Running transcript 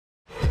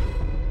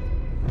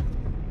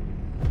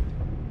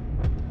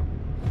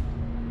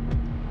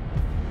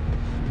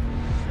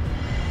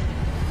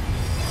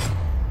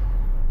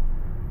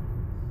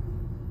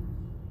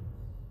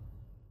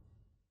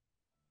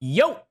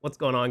Yo, what's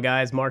going on,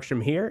 guys?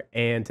 Markstrom here,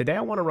 and today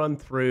I want to run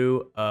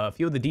through a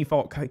few of the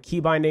default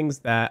key bindings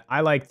that I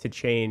like to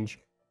change,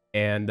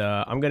 and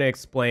I'm going to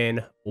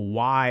explain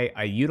why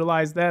I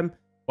utilize them,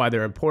 why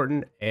they're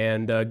important,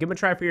 and give them a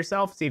try for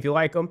yourself, see if you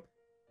like them.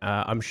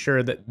 I'm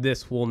sure that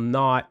this will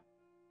not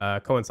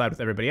coincide with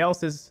everybody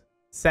else's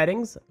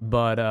settings,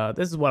 but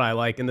this is what I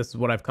like, and this is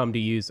what I've come to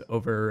use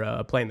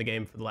over playing the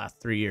game for the last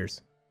 3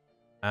 years.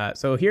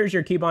 So here's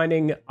your key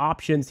binding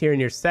options here in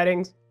your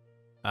settings.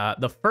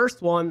 The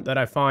first one that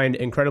I find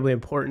incredibly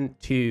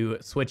important to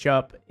switch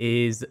up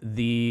is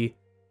the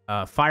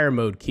fire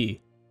mode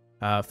key.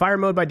 Fire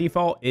mode by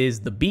default is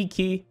the B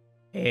key,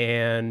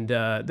 and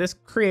this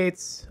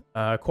creates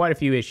quite a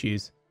few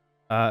issues.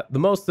 The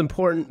most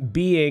important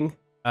being,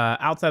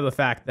 outside of the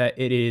fact that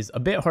it is a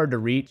bit hard to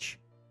reach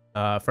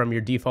from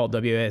your default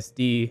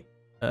WASD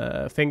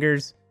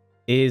fingers,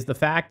 is the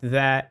fact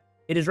that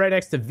it is right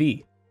next to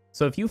V.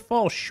 So if you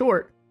fall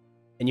short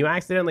and you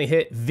accidentally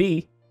hit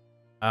V,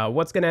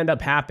 what's going to end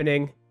up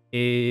happening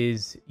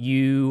is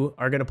you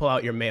are going to pull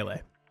out your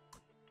melee.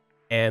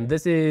 And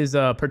this is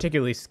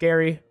particularly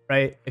scary,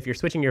 right? If you're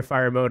switching your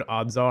fire mode,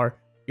 odds are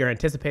you're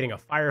anticipating a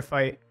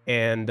firefight.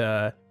 And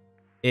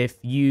if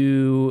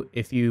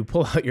you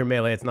pull out your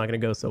melee, it's not going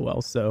to go so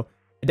well. So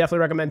I definitely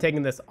recommend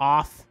taking this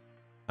off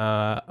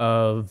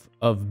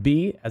of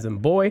B, as in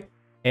boy.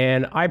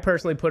 And I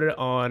personally put it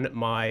on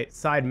my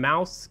side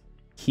mouse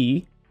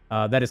key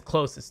that is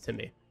closest to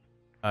me.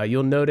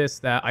 You'll notice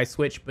that I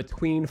switch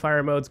between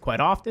fire modes quite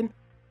often,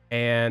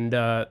 and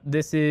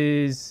this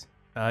is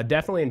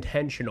definitely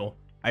intentional.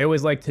 I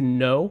always like to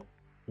know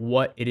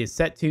what it is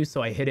set to,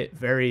 so I hit it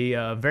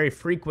very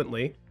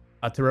frequently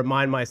to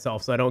remind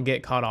myself so I don't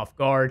get caught off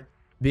guard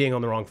being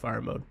on the wrong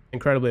fire mode.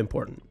 Incredibly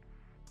important.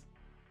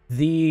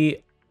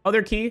 The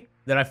other key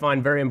that I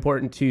find very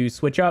important to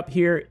switch up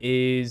here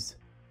is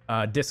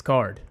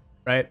discard,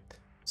 right?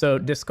 So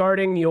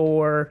discarding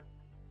your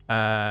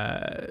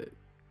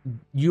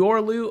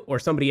loot or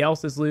somebody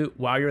else's loot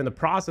while you're in the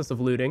process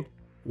of looting,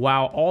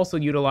 while also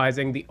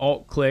utilizing the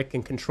alt click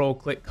and control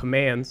click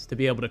commands to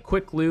be able to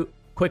quick loot,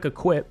 quick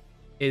equip,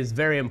 is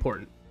very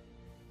important.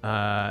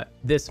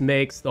 This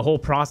makes the whole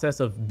process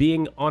of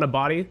being on a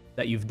body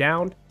that you've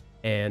downed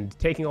and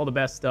taking all the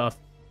best stuff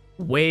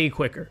way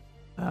quicker,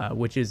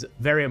 which is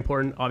very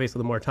important. Obviously,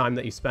 the more time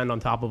that you spend on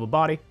top of a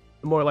body,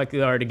 the more likely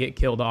you are to get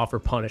killed off or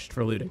punished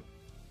for looting.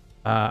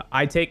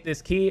 I take this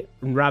key,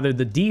 and rather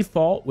the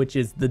default, which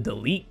is the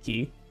delete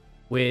key,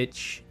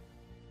 which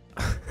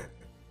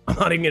I'm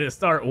not even going to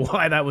start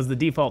why that was the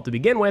default to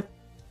begin with.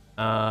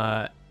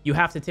 You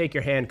have to take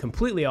your hand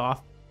completely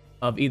off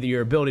of either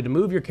your ability to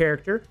move your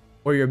character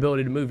or your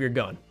ability to move your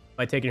gun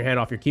by taking your hand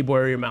off your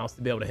keyboard or your mouse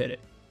to be able to hit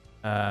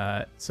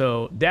it.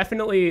 So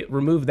definitely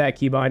remove that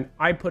keybind.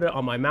 I put it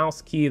on my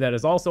mouse key that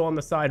is also on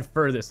the side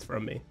furthest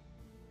from me,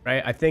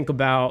 right? I think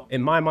about,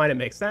 in my mind, it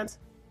makes sense,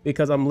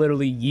 because I'm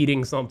literally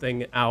yeeting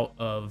something out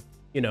of,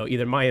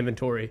 either my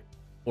inventory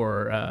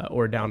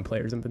or down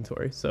player's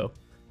inventory. So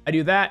I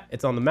do that.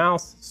 It's on the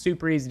mouse,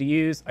 super easy to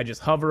use. I just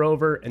hover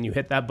over and you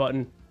hit that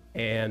button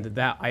and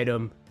that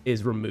item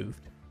is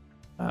removed.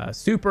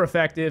 Super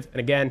effective. And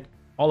again,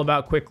 all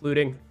about quick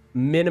looting,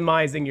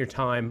 minimizing your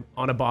time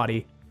on a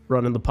body,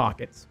 running the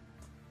pockets.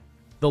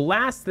 The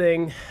last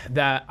thing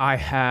that I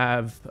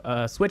have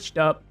switched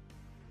up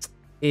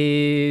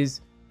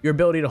is your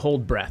ability to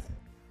hold breath.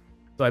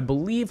 So I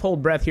believe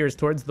hold breath here is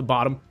towards the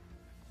bottom.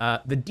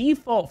 The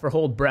default for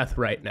hold breath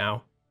right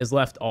now is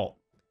left alt.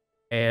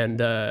 And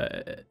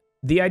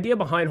the idea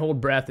behind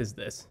hold breath is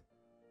this.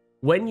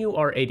 When you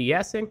are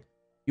ADSing,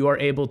 you are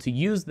able to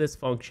use this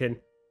function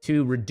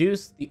to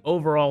reduce the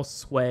overall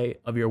sway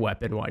of your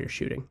weapon while you're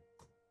shooting.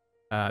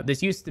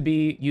 This used to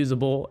be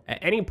usable at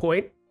any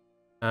point,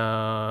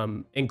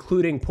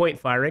 including point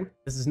firing.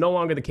 This is no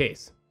longer the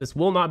case. This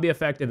will not be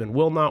effective and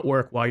will not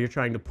work while you're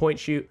trying to point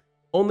shoot,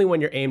 only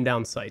when you're aimed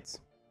down sights.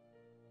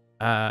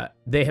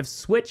 They have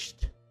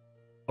switched.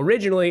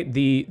 Originally,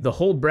 the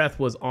hold breath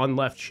was on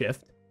left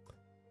shift,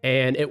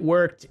 and it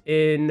worked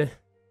in,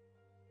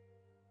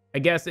 I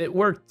guess it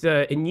worked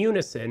in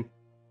unison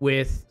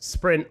with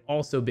sprint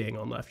also being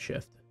on left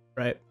shift,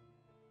 right?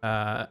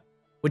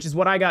 Which is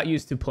what I got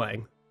used to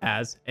playing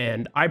as,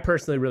 and I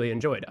personally really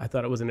enjoyed. I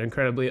thought it was an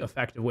incredibly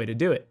effective way to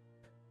do it.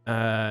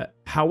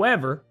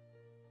 However,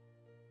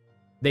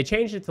 they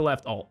changed it to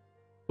left alt,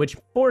 which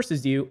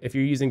forces you, if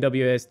you're using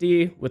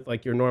WASD with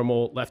like your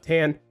normal left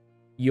hand,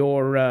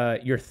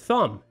 your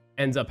thumb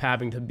ends up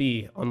having to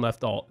be on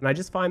left alt. And I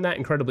just find that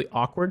incredibly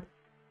awkward.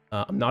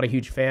 I'm not a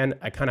huge fan.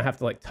 I kind of have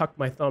to like tuck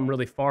my thumb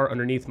really far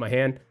underneath my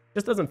hand. It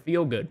just doesn't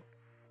feel good.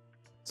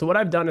 So what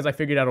I've done is I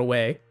figured out a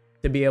way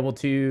to be able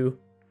to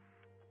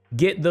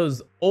get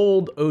those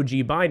old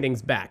OG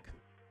bindings back.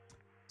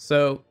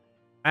 So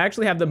I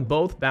actually have them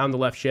both bound to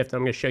left shift. I'm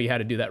going to show you how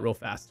to do that real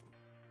fast.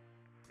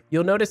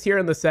 You'll notice here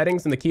in the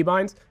settings and the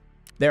keybinds,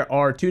 there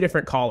are two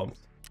different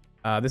columns.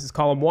 This is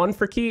column 1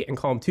 for key and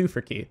column 2 for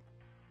key.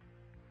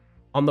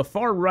 On the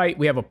far right,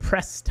 we have a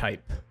press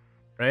type,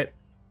 right?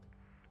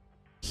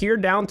 Here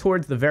down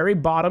towards the very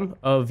bottom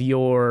of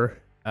your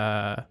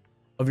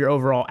of your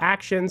overall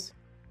actions,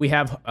 we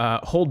have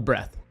hold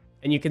breath.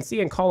 And you can see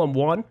in column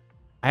 1,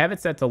 I have it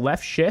set to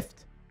left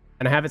shift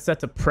and I have it set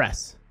to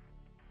press,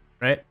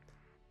 right?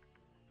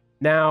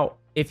 Now,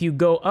 if you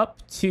go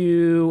up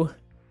to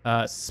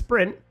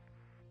sprint,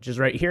 which is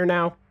right here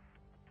now,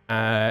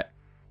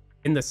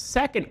 in the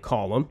second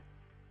column,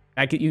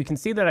 you can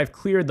see that I've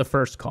cleared the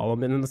first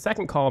column. And in the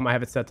second column, I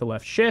have it set to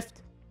left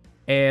shift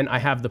and I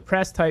have the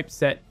press type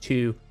set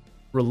to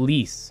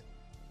release.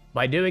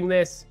 By doing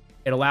this,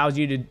 it allows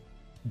you to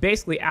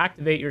basically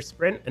activate your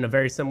sprint in a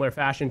very similar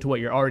fashion to what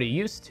you're already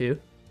used to.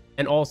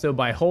 And also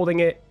by holding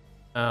it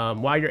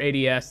while you're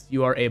ADS,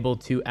 you are able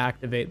to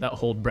activate that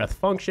hold breath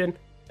function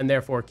and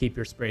therefore keep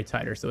your spray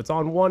tighter. So it's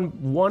on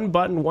one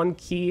button, one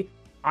key.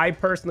 I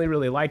personally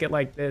really like it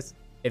like this.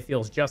 It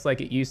feels just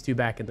like it used to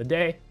back in the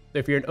day. So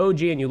if you're an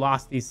OG and you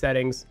lost these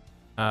settings,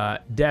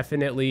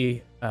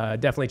 definitely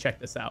check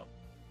this out.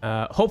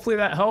 Hopefully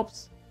that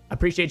helps. I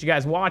appreciate you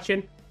guys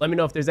watching. Let me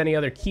know if there's any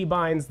other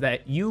keybinds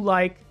that you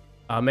like.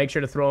 Make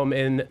sure to throw them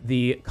in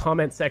the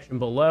comment section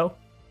below,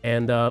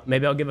 and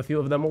maybe I'll give a few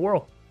of them a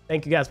whirl.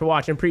 Thank you guys for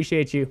watching.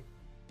 Appreciate you.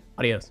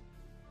 Adios.